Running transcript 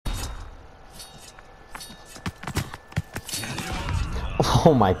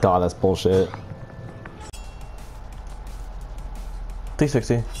Oh my god, that's bullshit.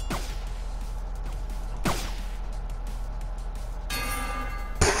 360.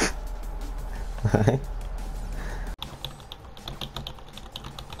 Alright.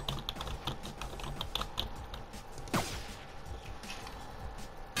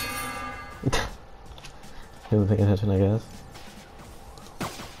 He wasn't paying attention, I guess.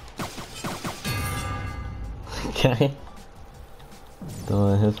 Okay. Don't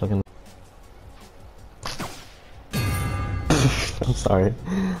let his fucking. I'm sorry.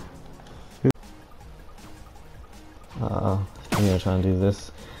 You're gonna try and do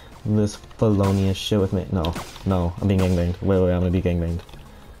this felonious shit with me. No, no, I'm being gangbanged. Wait, I'm gonna be gangbanged.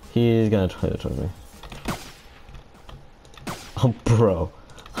 He's gonna try to trust me. Oh, bro.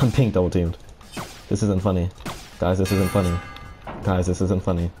 I'm being double teamed. This isn't funny. Guys, this isn't funny. Guys, this isn't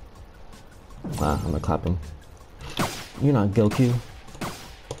funny. Ah, I'm gonna clap him. You're not Goku.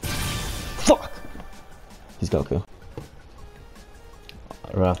 Fuck! He's Goku.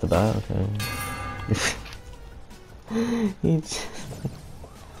 Right off the bat, okay. He's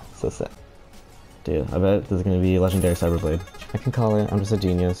so sad. Dude, I bet this is gonna be legendary Cyberblade. I can call it. I'm just a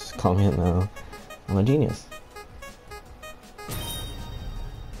genius. Call me it now. I'm a genius.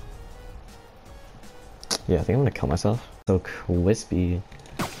 Yeah, I think I'm gonna kill myself. So crispy.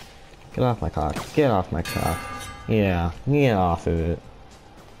 Get off my cock. Get off my cock. Yeah, get off of it.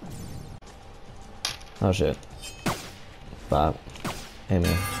 Oh shit. Bop. Hey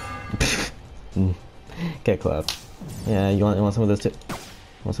man. Get clapped. Yeah, you want some of this too?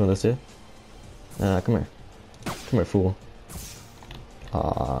 Want some of this too? Come here. Come here, fool.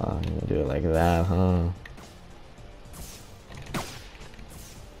 Aw, you gonna do it like that, huh?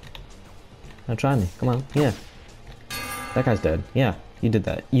 Now try me. Come on. Yeah. That guy's dead. Yeah, you did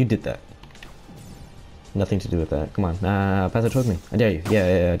that. You did that. Nothing to do with that. Come on. Pass it towards me. I dare you.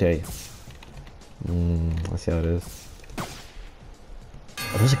 Yeah, I dare you. Let's see how it is.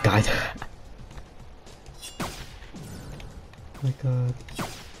 Oh, there's a guy there. Oh my god.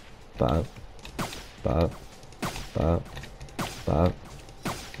 Bob. Bob. Bob. Bob.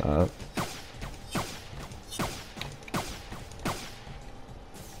 Bob.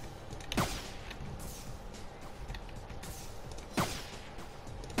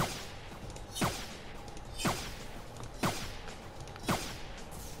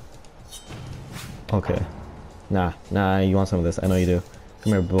 Okay. Nah, you want some of this. I know you do.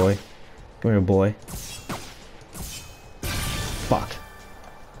 Come here, boy. Come here, boy. Fuck.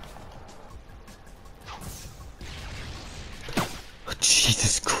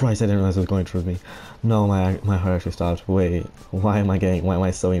 Jesus Christ, I didn't realize it was going towards me. No, my heart actually stopped. Wait, why am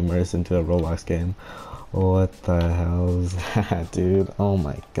I so immersed into a Roblox game? What the hell is that, dude? Oh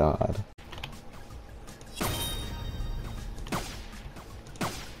my god.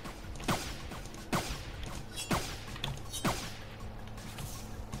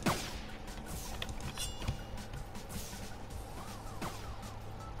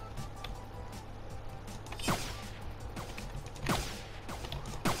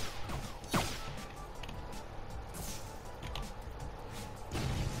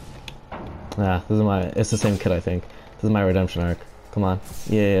 Nah, it's the same kid, I think. This is my redemption arc. Come on.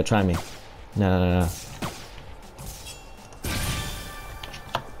 Yeah, try me. No.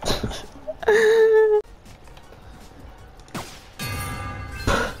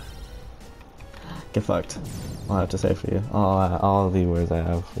 Get fucked. All I have to say for you. All the words I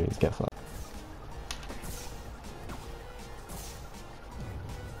have for you is get fucked.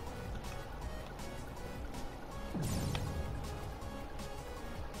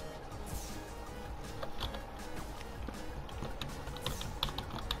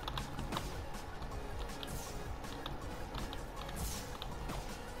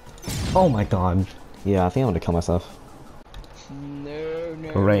 Oh my god. Yeah, I think I'm gonna kill myself. No.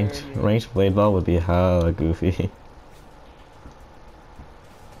 Ranged blade ball would be hella goofy.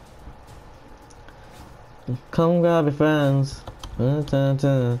 Come grab your friends. I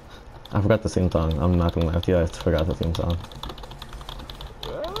forgot the theme song. I'm not gonna lie with you, I forgot the theme song.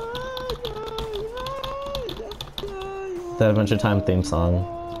 The Adventure Time theme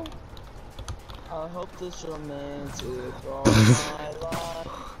song. I hope this romantic all my life.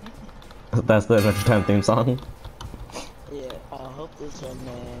 That's the Adventure Time theme song? Yeah, I hope this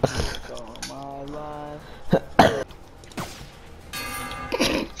romantic all my life.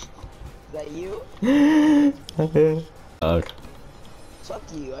 Is that you? Okay. Fuck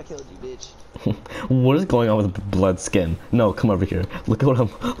you, I killed you, bitch. What is going on with blood skin? No, come over here. Look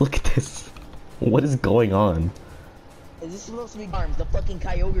at this. What is going on? Is this supposed to be arms? The fucking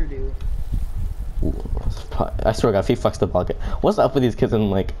Kyogre do. Ooh, I swear to God, if he fucks the bucket. What's up with these kids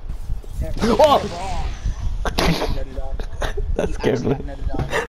and like... Oh! That scared me.